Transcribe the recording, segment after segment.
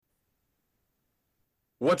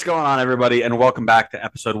What's going on, everybody, and welcome back to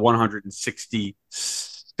episode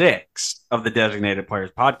 166 of the Designated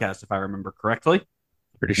Players Podcast, if I remember correctly.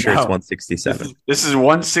 Pretty sure it's No, this 167. is this is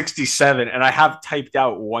 167, and I have typed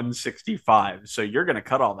out 165. So you're going to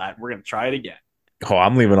cut all that. And we're going to try it again. Oh,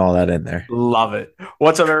 I'm leaving all that in there. Love it.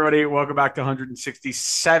 What's up, everybody? Welcome back to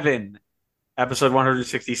 167, episode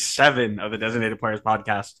 167 of the Designated Players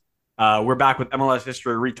Podcast. We're back with MLS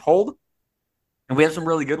history retold, and we have some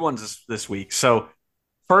really good ones this week. So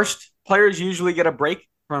first, players usually get a break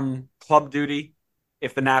from club duty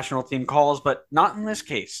if the national team calls, but not in this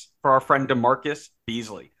case for our friend Demarcus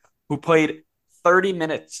Beasley, who played 30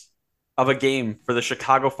 minutes of a game for the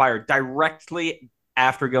Chicago Fire directly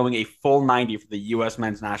after going a full 90 for the U.S.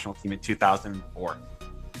 men's national team in 2004.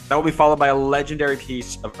 That will be followed by a legendary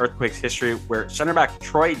piece of Earthquakes history where center back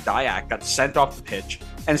Troy Dayak got sent off the pitch.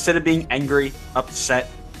 And instead of being angry, upset,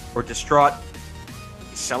 or distraught,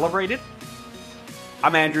 he celebrated.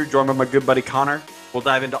 I'm Andrew, joined by my good buddy Connor. We'll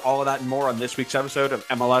dive into all of that and more on this week's episode of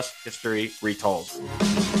MLS History Retold.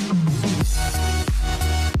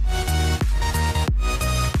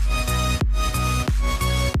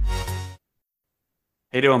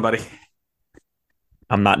 How you doing, buddy?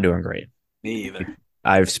 I'm not doing great. Me either.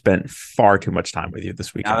 I've spent far too much time with you this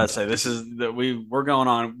I weekend. would say this is that we're going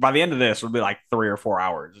on. By the end of this, it'll be like 3 or 4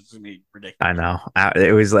 hours. It's gonna be ridiculous. I know.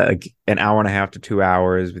 It was like an hour and a half to 2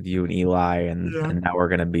 hours with you and Eli, and now we're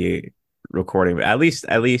gonna be recording. But at least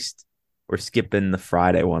we're skipping the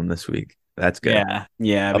Friday one this week. That's good.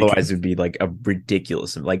 Yeah. Otherwise, it'd be like a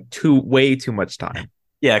ridiculous, like way too much time.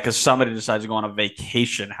 Yeah, because somebody decides to go on a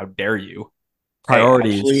vacation. How dare you?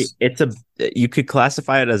 Priorities. Hey, actually, you could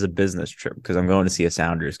classify it as a business trip because I'm going to see a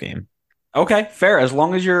Sounders game. Okay, fair. As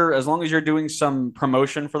long as you're doing some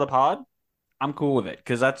promotion for the pod, I'm cool with it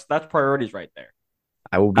because that's priorities right there.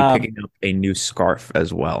 I will be picking up a new scarf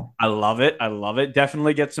as well. I love it. I love it.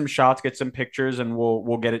 Definitely get some shots, get some pictures, and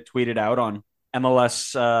we'll get it tweeted out on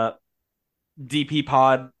MLS DP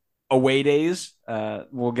Pod away days.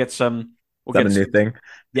 We'll get some. We'll Is that get a new some, thing?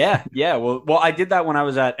 yeah. Well, I did that when I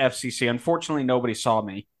was at FCC. Unfortunately, nobody saw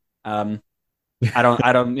me. I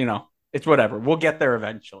don't. It's whatever. We'll get there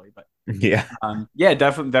eventually, but Yeah. yeah,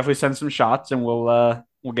 definitely send some shots, and we'll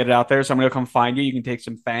get it out there. Somebody will come find you. You can take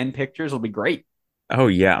some fan pictures. It'll be great. Oh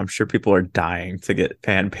yeah, I'm sure people are dying to get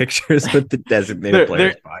fan pictures with the Designated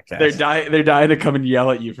Players podcast. They're dying to come and yell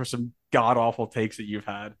at you for some god awful takes that you've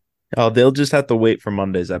had. Oh, they'll just have to wait for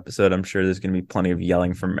Monday's episode. I'm sure there's going to be plenty of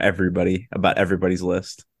yelling from everybody about everybody's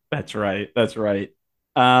list. That's right. That's right.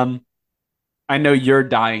 I know you're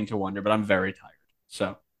dying to wonder, but I'm very tired.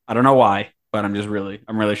 So I don't know why, but I'm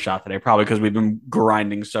really shot today. Probably because we've been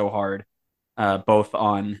grinding so hard, both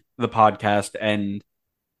on the podcast and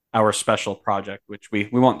our special project, which we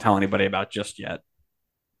won't tell anybody about just yet,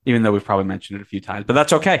 even though we've probably mentioned it a few times. But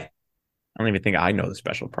that's okay. I don't even think I know the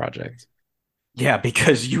special project. Yeah,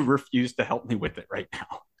 because you refuse to help me with it right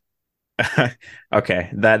now. Okay,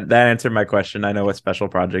 that answered my question. I know what special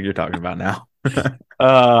project you're talking about now.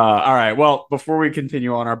 All right. Well, before we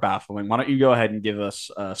continue on our baffling, why don't you go ahead and give us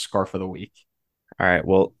a scarf of the week? All right.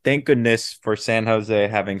 Well, thank goodness for San Jose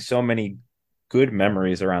having so many good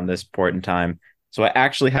memories around this point in time. So I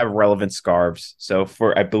actually have relevant scarves. So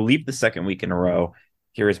for, I believe, the second week in a row,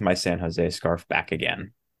 here is my San Jose scarf back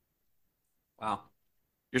again. Wow.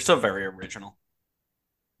 You're so very original.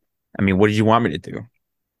 I mean, what did you want me to do?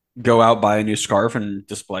 Go out, buy a new scarf and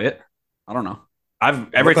display it. I don't know.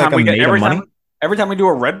 I've Look like I'm made of money? every time we do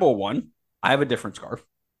a Red Bull one, I have a different scarf.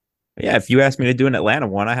 Yeah, if you ask me to do an Atlanta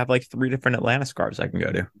one, I have like 3 different Atlanta scarves I can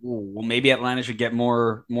go to. Ooh, well, maybe Atlanta should get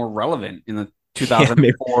more relevant in the Yeah,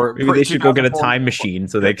 2004. maybe they should go get a 2004. time machine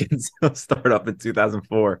so they can still start up in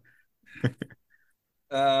 2004.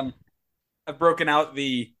 I've broken out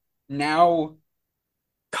the now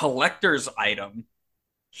collector's item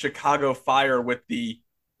Chicago Fire with the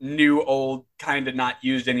new old kind of not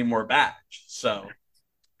used anymore badge. So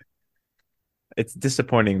It's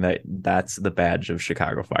disappointing that that's the badge of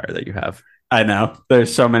Chicago Fire that you have. I know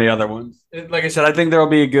there's so many other ones. Like I said, I think there will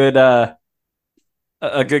be a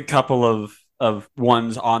good couple of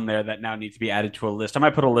ones on there that now need to be added to a list. I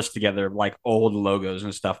might put a list together of like old logos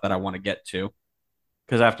and stuff that I want to get to.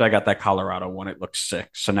 Because after I got that Colorado one, it looks sick.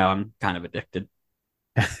 So now I'm kind of addicted.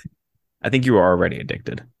 I think you are already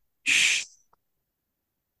addicted. Shh.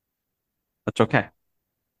 That's okay.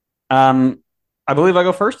 I believe I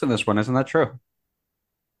go first in this one. Isn't that true?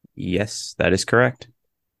 Yes, that is correct.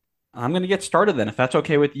 I'm going to get started then, if that's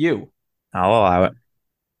okay with you. I'll allow it.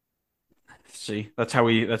 See, that's how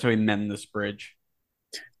we mend this bridge.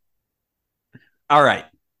 All right.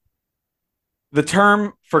 The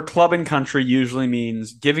term for club and country usually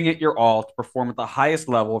means giving it your all to perform at the highest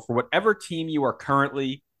level for whatever team you are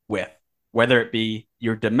currently with, whether it be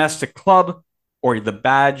your domestic club or the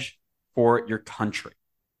badge for your country.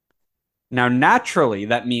 Now, naturally,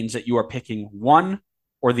 that means that you are picking one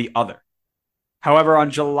or the other. However, on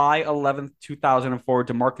July 11th, 2004,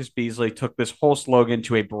 Demarcus Beasley took this whole slogan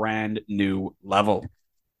to a brand new level.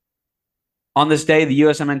 On this day, the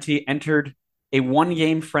USMNT entered a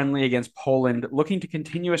one-game friendly against Poland, looking to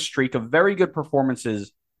continue a streak of very good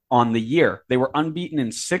performances on the year. They were unbeaten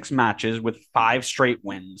in 6 matches with 5 straight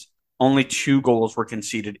wins. Only 2 goals were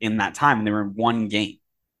conceded in that time, and they were in one game.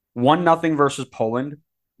 1-0 versus Poland,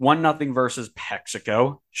 1-0 versus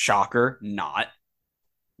Mexico. Shocker, not.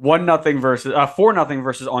 1-0 versus 4-0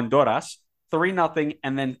 versus Honduras, 3-0,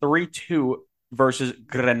 and then 3-2 versus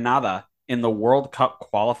Grenada in the World Cup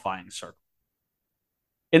qualifying circle.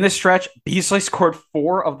 In this stretch, Beasley scored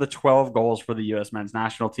 4 of the 12 goals for the U.S. men's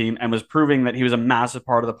national team and was proving that he was a massive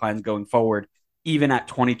part of the plans going forward, even at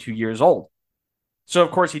 22 years old. So, of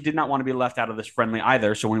course, he did not want to be left out of this friendly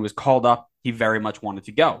either. So when he was called up, he very much wanted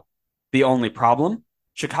to go. The only problem,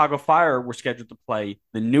 Chicago Fire were scheduled to play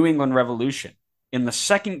the New England Revolution in the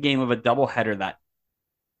second game of a doubleheader that.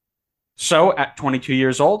 So at 22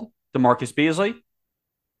 years old, Demarcus Beasley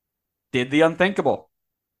did the unthinkable.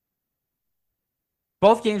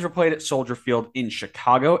 Both games were played at Soldier Field in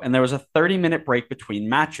Chicago, and there was a 30-minute break between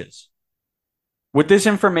matches. With this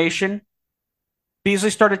information, Beasley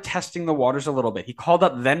started testing the waters a little bit. He called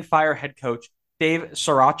up then Fire head coach Dave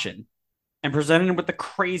Sarachin and presented him with the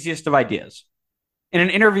craziest of ideas. In an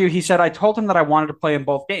interview, he said, "I told him that I wanted to play in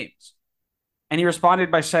both games." And he responded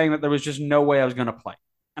by saying that there was just no way I was going to play.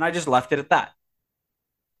 And I just left it at that.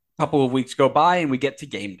 A couple of weeks go by, and we get to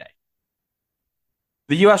game day.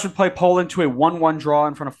 The U.S. would play Poland to a 1-1 draw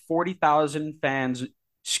in front of 40,000 fans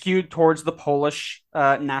skewed towards the Polish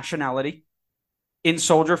nationality in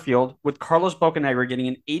Soldier Field, with Carlos Bocanegra getting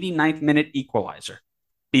an 89th minute equalizer.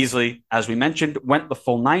 Beasley, as we mentioned, went the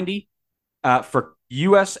full 90 for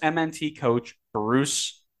USMNT coach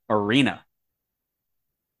Bruce Arena.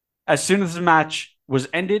 As soon as the match was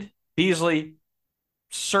ended, Beasley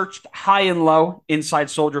searched high and low inside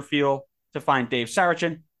Soldier Field to find Dave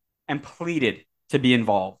Sarachin and pleaded to be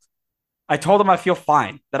involved. I told him I feel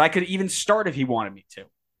fine, that I could even start if he wanted me to.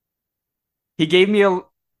 He gave me a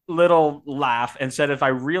little laugh and said if I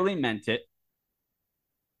really meant it,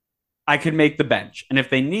 I could make the bench. And if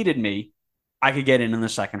they needed me, I could get in the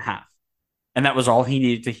second half. And that was all he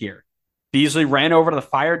needed to hear. Beasley ran over to the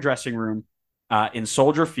Fire dressing room in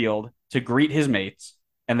Soldier Field to greet his mates,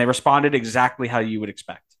 and they responded exactly how you would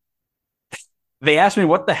expect. They asked me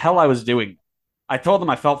what the hell I was doing. I told them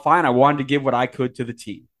I felt fine. I wanted to give what I could to the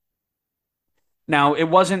team. Now, it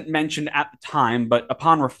wasn't mentioned at the time, but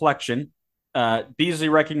upon reflection, Beasley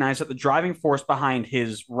recognized that the driving force behind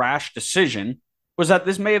his rash decision was that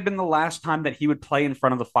this may have been the last time that he would play in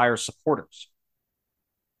front of the Fire's supporters.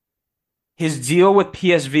 His deal with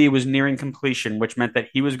PSV was nearing completion, which meant that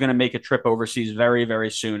he was going to make a trip overseas very, very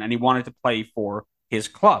soon, and he wanted to play for his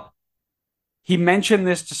club. He mentioned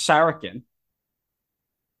this to Sarachin,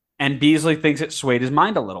 and Beasley thinks it swayed his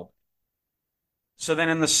mind a little. So then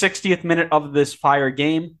in the 60th minute of this Fire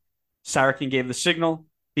game, Sarachin gave the signal.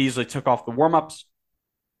 Beasley took off the warm-ups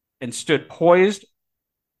and stood poised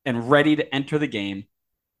and ready to enter the game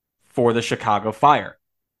for the Chicago Fire.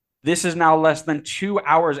 This is now less than 2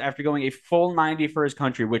 hours after going a full 90 for his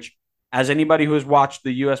country, which, as anybody who has watched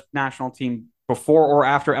the U.S. national team before or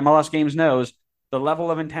after MLS games knows, the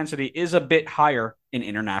level of intensity is a bit higher in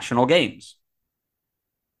international games.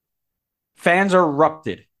 Fans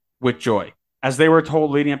erupted with joy as they were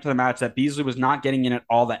told leading up to the match that Beasley was not getting in at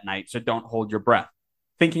all that night, so don't hold your breath.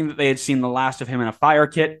 Thinking that they had seen the last of him in a Fire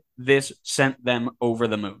kit, this sent them over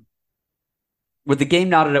the moon. With the game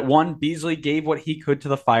knotted at 1, Beasley gave what he could to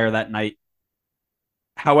the Fire that night.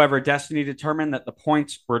 However, destiny determined that the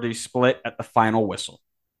points were to be split at the final whistle.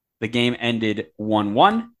 The game ended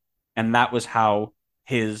 1-1, and that was how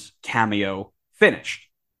his cameo finished.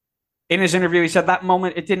 In his interview, he said that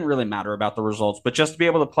moment, it didn't really matter about the results, but just to be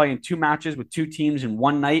able to play in 2 matches with 2 teams in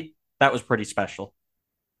one night, that was pretty special.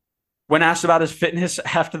 When asked about his fitness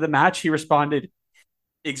after the match, he responded,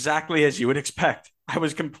 "Exactly as you would expect. I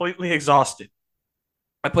was completely exhausted.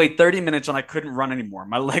 I played 30 minutes and I couldn't run anymore.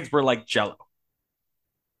 My legs were like jello."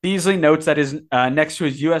 Beasley notes that his next to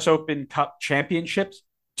his U.S. Open Cup championships,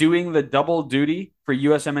 doing the double duty for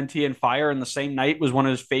USMNT and Fire in the same night was one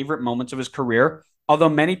of his favorite moments of his career, although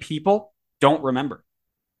many people don't remember.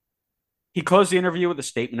 He closed the interview with a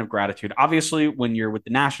statement of gratitude. Obviously, when you're with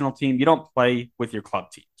the national team, you don't play with your club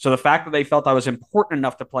team. So the fact that they felt I was important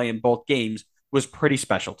enough to play in both games was pretty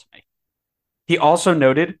special to me. He also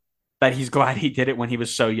noted that he's glad he did it when he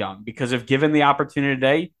was so young because if given the opportunity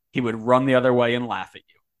today, he would run the other way and laugh at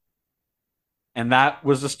you. And that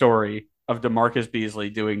was the story of Demarcus Beasley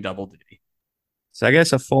doing double duty. So I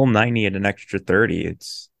guess a full 90 and an extra 30.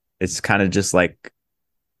 It's kind of just like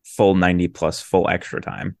full 90 plus full extra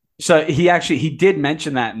time. So he did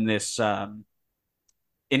mention that in this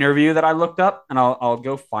interview that I looked up, and I'll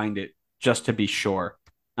go find it just to be sure.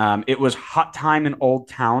 It was Hot Time in Old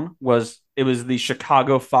Town. It was the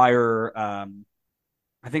Chicago Fire?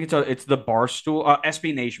 I think it's the Barstool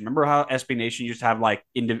SB Nation. Remember how SB Nation used to have like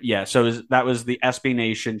yeah? So that was the SB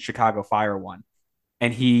Nation Chicago Fire one,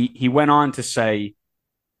 and he went on to say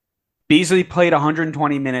Beasley played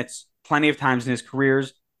 120 minutes plenty of times in his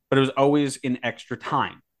careers, but it was always in extra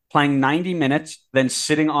time. Playing 90 minutes, then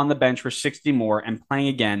sitting on the bench for 60 more and playing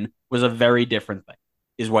again was a very different thing,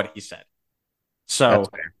 is what he said. That's So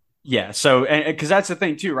fair. yeah, so because that's the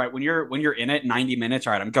thing too, right? When you're in it 90 minutes,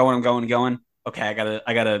 all right, I'm going. Okay, I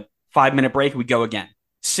got a 5 minute break, we go again.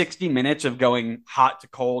 60 minutes of going hot to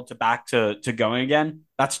cold to back to going again,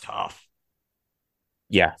 that's tough.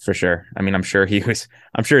 Yeah, for sure. I mean, I'm sure his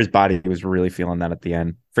body was really feeling that at the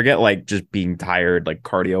end. Forget like just being tired, like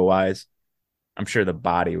cardio wise. I'm sure the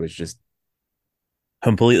body was just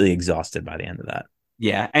completely exhausted by the end of that.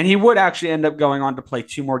 Yeah, and he would actually end up going on to play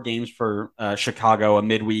two more games for Chicago, a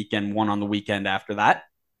midweek and one on the weekend after that.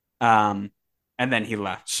 Um, and then he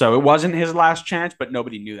left. So it wasn't his last chance, but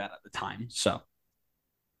nobody knew that at the time. So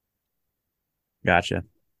Gotcha.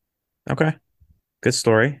 Okay. Good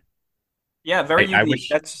story. yeah, very I unique.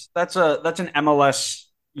 wish, That's an MLS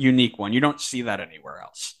unique one. You don't see that anywhere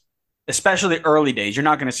else, especially early days. You're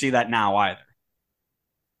not going to see that now either.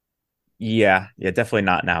 yeah, definitely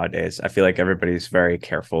not nowadays. I feel like everybody's very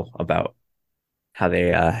careful about how they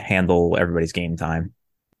handle everybody's game time.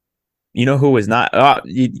 You know who was not?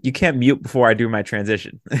 You can't mute before I do my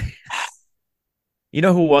transition. You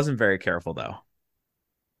know who wasn't very careful though?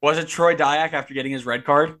 Was it Troy Dayak after getting his red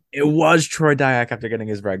card? It was Troy Dayak after getting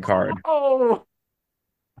his red card. Oh,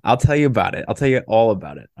 I'll tell you about it. I'll tell you all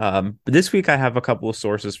about it. But this week I have a couple of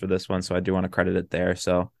sources for this one, so I do want to credit it there.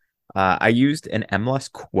 So, I used an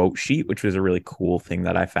MLS quote sheet, which was a really cool thing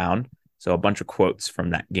that I found. So a bunch of quotes from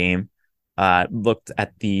that game. Looked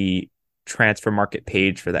at the transfer market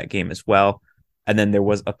page for that game as well, and then there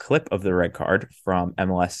was a clip of the red card from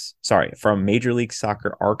from Major League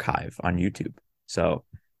Soccer Archive on YouTube. So,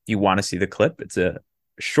 if you want to see the clip, it's a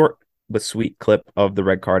short but sweet clip of the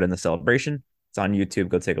red card and the celebration. It's on YouTube.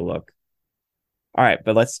 Go take a look. All right,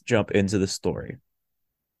 but let's jump into the story.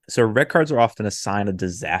 So, red cards are often a sign of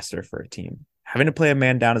disaster for a team. Having to play a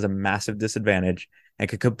man down is a massive disadvantage and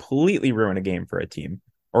could completely ruin a game for a team,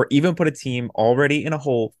 or even put a team already in a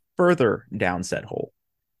hole further down said hole.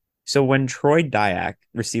 So, when Troy Dayak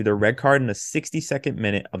received a red card in the 62nd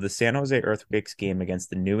minute of the San Jose Earthquakes game against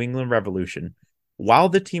the New England Revolution, while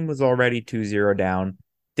the team was already 2-0 down,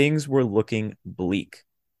 things were looking bleak.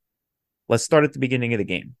 Let's start at the beginning of the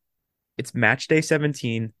game. It's match day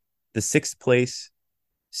 17. The sixth place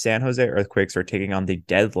San Jose Earthquakes are taking on the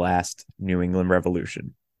dead last New England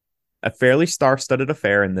Revolution. A fairly star-studded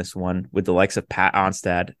affair in this one, with the likes of Pat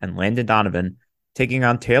Onstad and Landon Donovan taking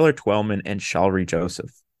on Taylor Twellman and Shalry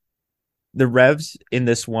Joseph. The Revs in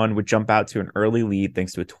this one would jump out to an early lead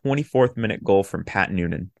thanks to a 24th minute goal from Pat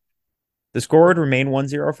Noonan. The score would remain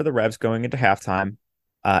 1-0 for the Revs going into halftime,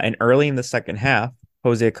 and early in the second half,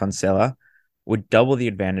 Jose Cancela would double the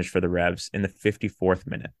advantage for the Revs in the 54th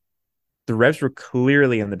minute. The Revs were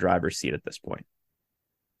clearly in the driver's seat at this point.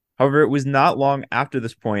 However, it was not long after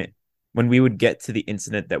this point when we would get to the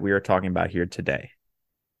incident that we are talking about here today.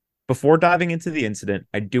 Before diving into the incident,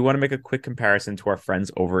 I do want to make a quick comparison to our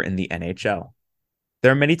friends over in the NHL.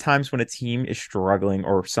 There are many times when a team is struggling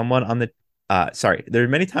or someone on the there are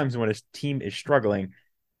many times when a team is struggling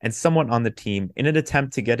and someone on the team, in an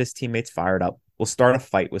attempt to get his teammates fired up, will start a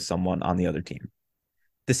fight with someone on the other team.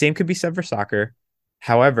 The same could be said for soccer.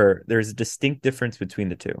 However, there is a distinct difference between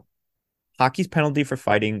the two. Hockey's penalty for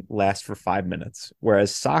fighting lasts for 5 minutes,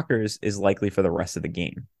 whereas soccer's is likely for the rest of the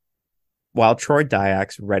game. While Troy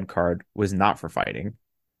Dayak's red card was not for fighting,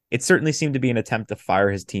 it certainly seemed to be an attempt to fire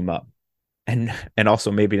his team up, and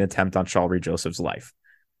also maybe an attempt on Shalry Joseph's life.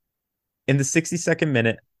 In the 62nd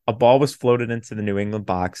minute, a ball was floated into the New England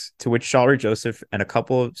box, to which Shalry Joseph and a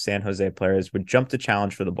couple of San Jose players would jump to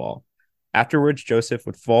challenge for the ball. Afterwards, Joseph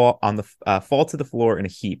would fall to the floor in a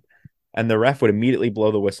heap, and the ref would immediately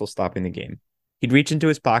blow the whistle, stopping the game. He'd reach into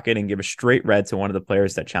his pocket and give a straight red to one of the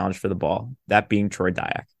players that challenged for the ball, that being Troy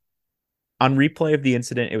Dayak. On replay of the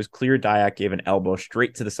incident, it was clear Dayak gave an elbow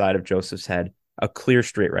straight to the side of Joseph's head, a clear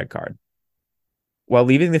straight red card. while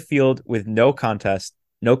leaving the field with no contest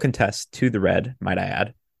to the red, might I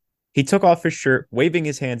add. He took off his shirt, waving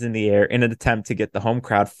his hands in the air in an attempt to get the home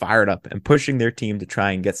crowd fired up and pushing their team to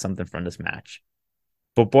try and get something from this match.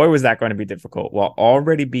 But boy, was that going to be difficult while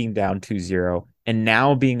already being down 2-0 and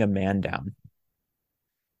now being a man down.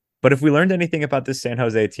 But if we learned anything about this San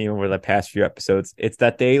Jose team over the past few episodes, it's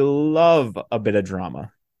that they love a bit of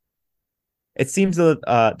drama. It seems though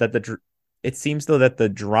that the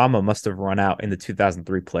drama must have run out in the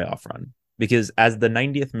 2003 playoff run because as the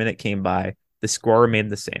 90th minute came by, the score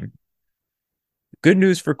remained the same. Good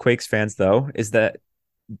news for Quakes fans, though, is that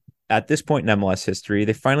at this point in MLS history,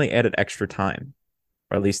 they finally added extra time,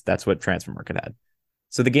 or at least that's what Transfer Market had.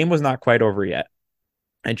 So the game was not quite over yet.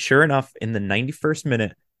 And sure enough, in the 91st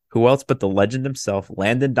minute, who else but the legend himself,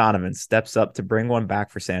 Landon Donovan, steps up to bring one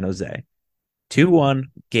back for San Jose. 2-1,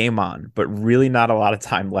 game on, but really not a lot of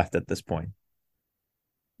time left at this point.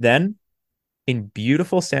 Then, in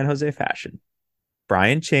beautiful San Jose fashion,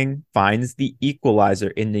 Brian Ching finds the equalizer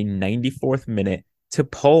in the 94th minute to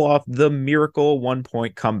pull off the miracle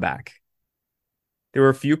 1-point comeback. There were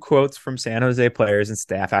a few quotes from San Jose players and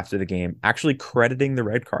staff after the game actually crediting the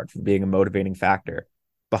red card for being a motivating factor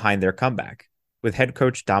behind their comeback, with head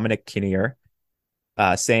coach Dominic Kinnear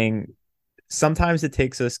saying, sometimes it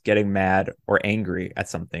takes us getting mad or angry at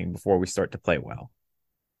something before we start to play well.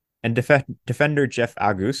 And defender Jeff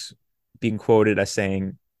Agus being quoted as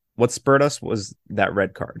saying, what spurred us was that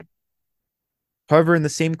red card. However, in the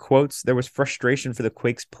same quotes, there was frustration for the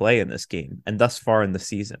Quakes' play in this game and thus far in the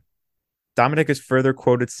season. Dominic is further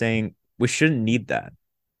quoted saying, we shouldn't need that.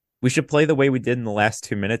 We should play the way we did in the last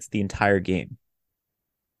 2 minutes the entire game.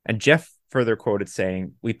 And Jeff further quoted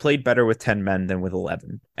saying, we played better with 10 men than with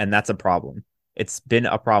 11, and that's a problem. It's been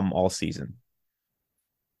a problem all season.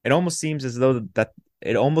 It almost seems as though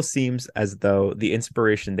the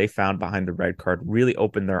inspiration they found behind the red card really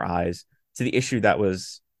opened their eyes to the issue that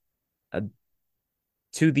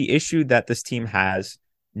this team has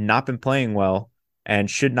not been playing well and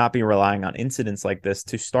should not be relying on incidents like this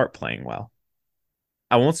to start playing well.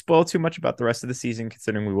 I won't spoil too much about the rest of the season,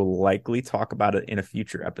 considering we will likely talk about it in a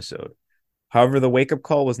future episode. However, the wake-up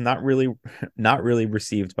call was not really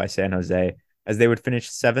received by San Jose, as they would finish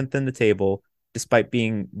 7th in the table, despite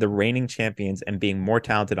being the reigning champions and being more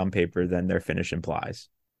talented on paper than their finish implies.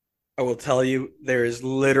 I will tell you, there is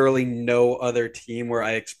literally no other team where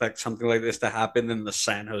I expect something like this to happen than the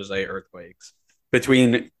San Jose Earthquakes.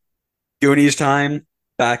 Between Goonies time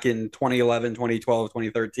back in 2011, 2012,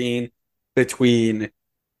 2013, between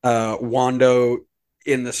Wando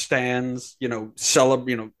in the stands,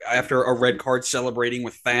 after a red card celebrating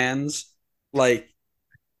with fans, like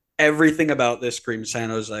everything about this screams San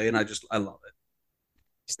Jose, and I love it.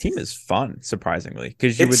 This team is fun, surprisingly,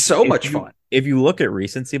 because it's so much fun. If you look at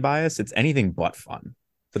recency bias, it's anything but fun.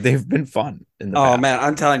 But they've been fun in the past. Man,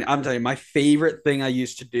 I'm telling you, my favorite thing I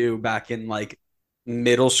used to do back in like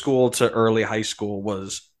middle school to early high school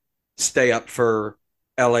was stay up for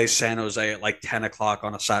LA San Jose at like 10 o'clock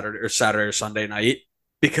on a Saturday or Sunday night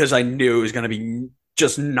because I knew it was going to be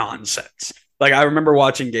just nonsense. Like I remember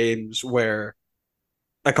watching games where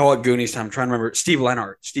I call it Goonies time. I'm trying to remember Stevie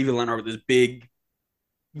Leonard with his big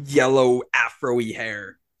yellow afro-y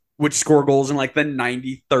hair would score goals in like the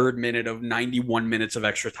 93rd minute of 91 minutes of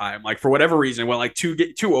extra time. Like for whatever reason, well, like two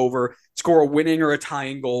over, score a winning or a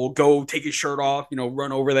tying goal, go take his shirt off,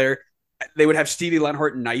 run over there. They would have Stevie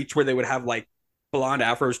Leonhardt nights where they would have like blonde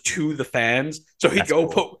afros to the fans. So he'd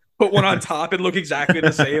put one on top and look exactly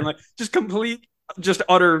the same. Like just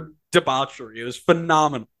utter debauchery. It was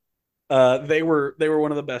phenomenal. They were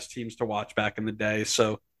one of the best teams to watch back in the day.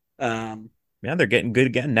 So, yeah, they're getting good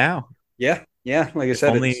again now. Yeah. Like I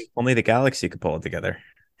said, only the Galaxy could pull it together.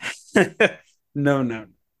 No.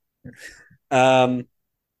 All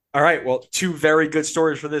right. Well, 2 very good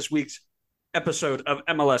stories for this week's episode of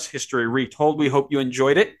MLS History Retold. We hope you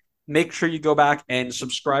enjoyed it. Make sure you go back and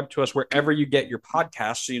subscribe to us wherever you get your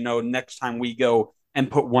podcasts so you know next time we go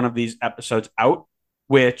and put one of these episodes out,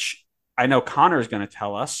 which I know Connor is going to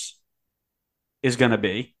tell us is going to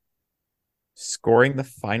be scoring the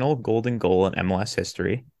final golden goal in MLS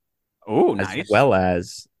history. Oh, nice. As well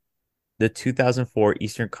as the 2004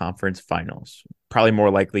 Eastern Conference Finals. Probably more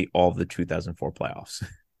likely all of the 2004 playoffs.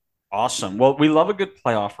 Awesome. Well, we love a good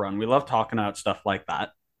playoff run. We love talking about stuff like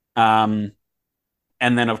that.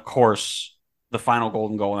 And then, of course, the final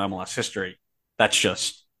golden goal in MLS history.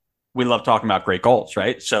 We love talking about great goals,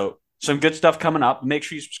 right? So some good stuff coming up. Make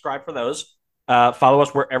sure you subscribe for those. Follow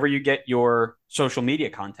us wherever you get your social media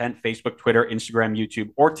content, Facebook, Twitter, Instagram, YouTube,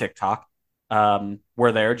 or TikTok.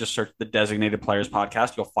 We're there. Just search the Designated Players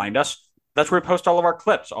Podcast. You'll find us. that's where we post all of our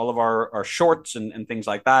clips, all of our shorts and things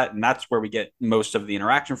like that. And that's where we get most of the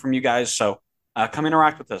interaction from you guys. So come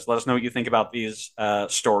interact with us. Let us know what you think about these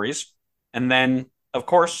stories. And then, of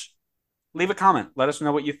course, leave a comment. Let us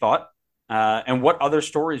know what you thought and what other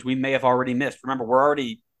stories we may have already missed. Remember, we're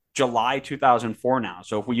already July 2004 now.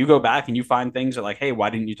 So if you go back and you find things that like, hey, why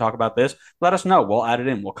didn't you talk about this? Let us know. We'll add it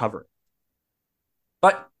in. We'll cover it.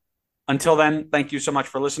 But until then, thank you so much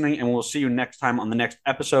for listening, and we'll see you next time on the next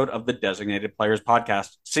episode of the Designated Players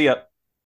Podcast. See ya.